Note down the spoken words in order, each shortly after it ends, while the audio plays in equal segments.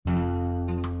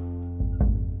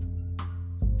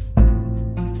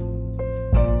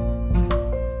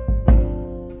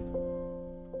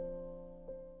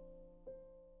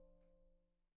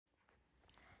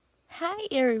Hi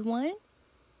everyone,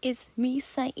 it's me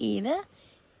Saida,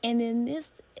 and in this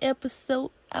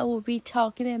episode I will be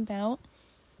talking about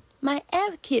my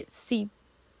advocacy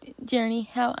journey,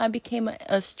 how I became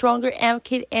a stronger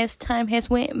advocate as time has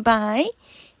went by,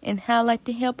 and how I like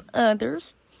to help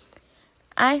others.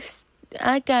 I,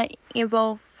 I got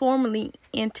involved formally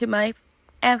into my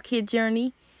advocate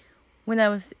journey when I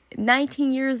was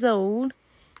 19 years old,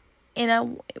 and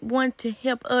I wanted to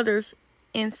help others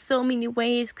in so many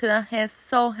ways because I had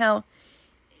saw how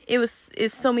it's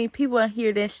so many people out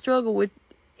here that struggle with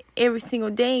every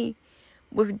single day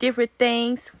with different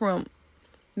things, from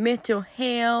mental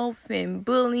health and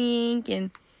bullying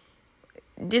and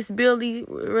disability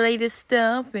related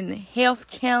stuff and health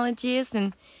challenges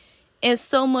and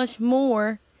so much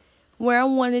more, where I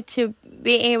wanted to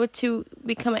be able to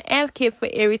become an advocate for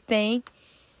everything.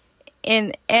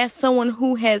 And as someone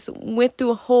who has went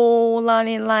through a whole lot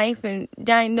in life and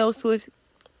diagnosed with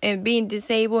and being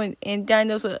disabled and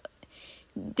diagnosed with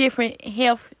different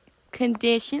health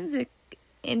conditions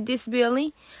and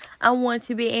disability, I want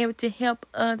to be able to help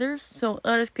others so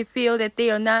others can feel that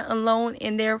they are not alone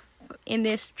in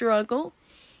their struggle,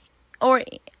 or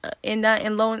and not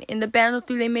alone in the battle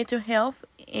through their mental health,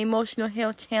 emotional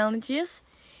health challenges.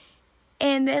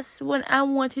 And that's what I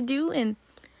want to do. And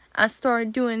I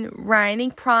started doing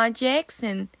writing projects,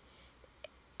 and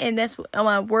that's on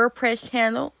my WordPress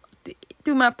channel,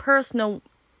 through my personal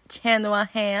channel I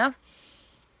have.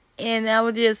 And I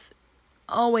was just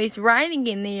always writing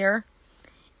in there.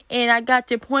 And I got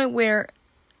to a point where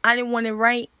I didn't want to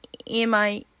write in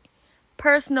my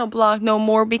personal blog no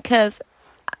more, because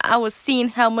I was seeing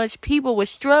how much people were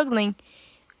struggling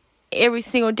every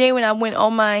single day when I went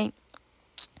on my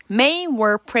main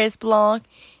WordPress blog.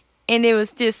 And it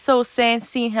was just so sad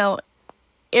seeing how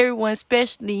everyone,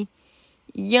 especially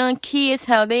young kids,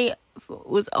 how they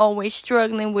was always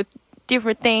struggling with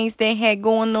different things they had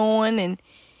going on, and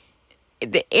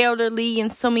the elderly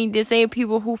and so many disabled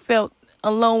people who felt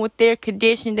alone with their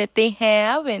condition that they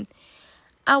have. And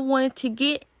I wanted to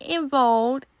get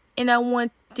involved, and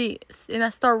I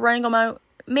started writing on my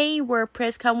main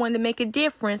WordPress because I wanted to make a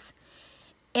difference.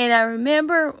 And I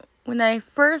remember when I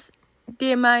first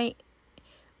did my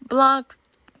blog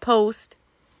post,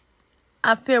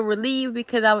 I felt relieved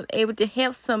because I was able to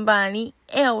help somebody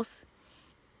else.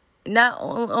 Not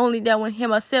only that I want to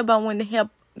help myself, but I want to help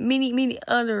many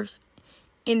others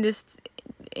in this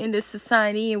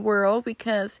society and world,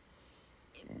 because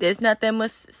there's not that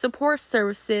much support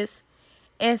services.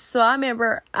 And so I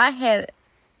remember I had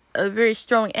a very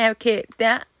strong advocate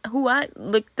who I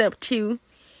looked up to,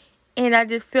 and I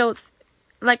just felt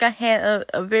like I had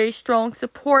a very strong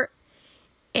support.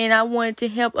 And I wanted to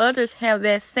help others have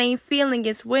that same feeling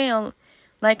as well,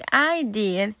 like I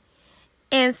did.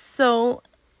 And so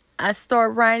I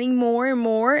started writing more and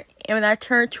more. And when I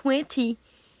turned 20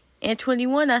 and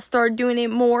 21, I started doing it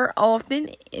more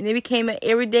often. And it became an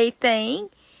everyday thing.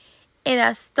 And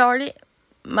I started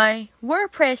my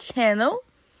WordPress channel.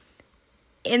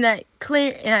 And I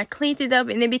cleaned it up.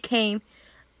 And it became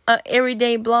an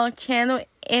everyday blog channel.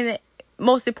 And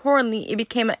most importantly, it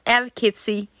became an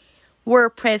advocacy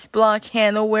WordPress blog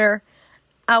channel, where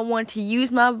I want to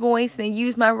use my voice and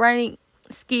use my writing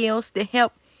skills to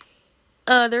help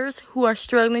others who are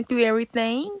struggling through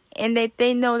everything, and that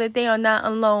they know that they are not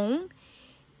alone.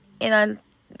 And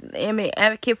I am an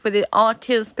advocate for the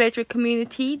autism spectrum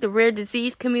community, the rare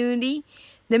disease community,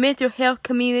 the mental health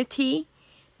community,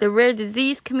 the rare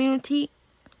disease community,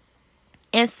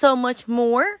 and so much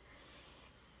more.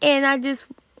 And I just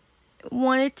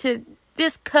wanted to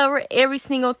cover every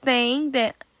single thing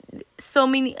that so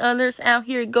many others out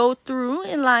here go through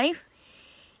in life.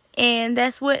 And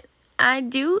that's what I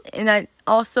do. And I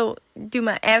also do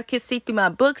my advocacy through my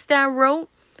books that I wrote,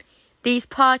 these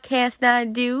podcasts that I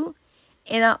do,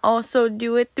 and I also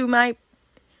do it through my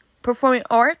performing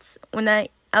arts, when I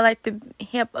like to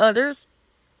help others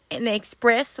and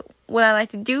express what I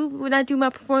like to do when I do my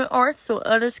performing arts, so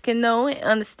others can know and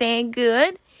understand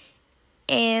good.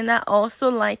 And I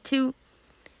also like to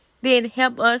be able to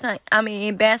help us. I'm an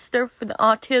ambassador for the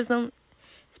autism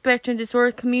spectrum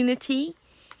disorder community,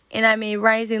 and I'm a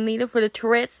rising leader for the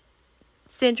Tourette's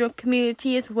syndrome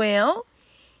community as well.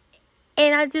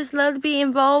 And I just love to be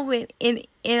involved in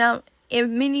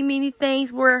many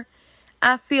things where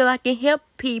I feel I can help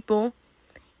people.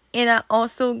 And I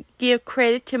also give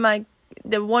credit to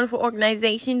the wonderful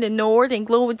organization, the Nord and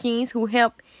Global Genes, who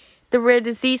help the rare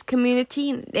disease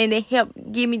community, and they help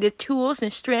give me the tools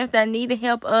and strength I need to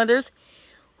help others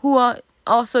who are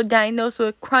also diagnosed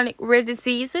with chronic rare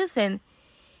diseases. And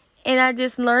I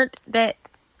just learned that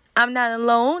I'm not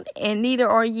alone, and neither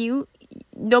are you.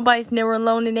 nobody's never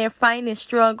alone in their fight and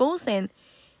struggles. And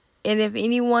if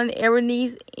anyone ever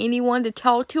needs anyone to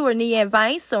talk to or need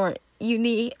advice, or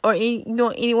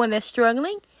anyone that's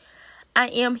struggling, I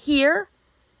am here,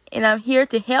 and I'm here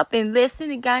to help and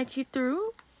listen and guide you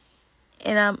through.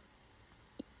 And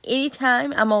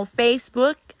anytime I'm on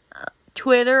Facebook,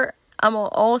 Twitter, I'm on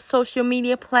all social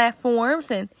media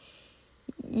platforms, and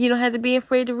you don't have to be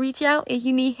afraid to reach out if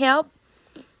you need help.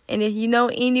 And if you know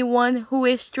anyone who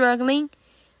is struggling,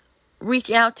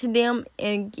 reach out to them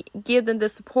and give them the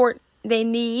support they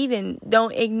need, and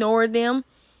don't ignore them,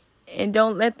 and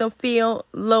don't let them feel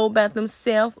low about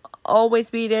themselves. Always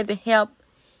be there to help,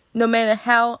 no matter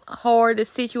how hard the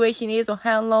situation is or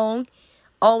how long.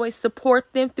 Always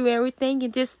support them through everything,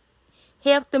 and just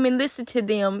help them and listen to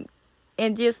them,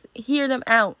 and just hear them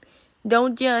out.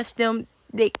 Don't judge them,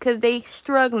 because they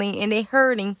struggling and they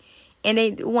hurting, and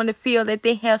they want to feel that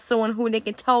they have someone who they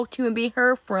can talk to and be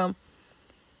heard from.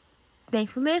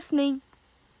 Thanks for listening.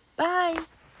 Bye.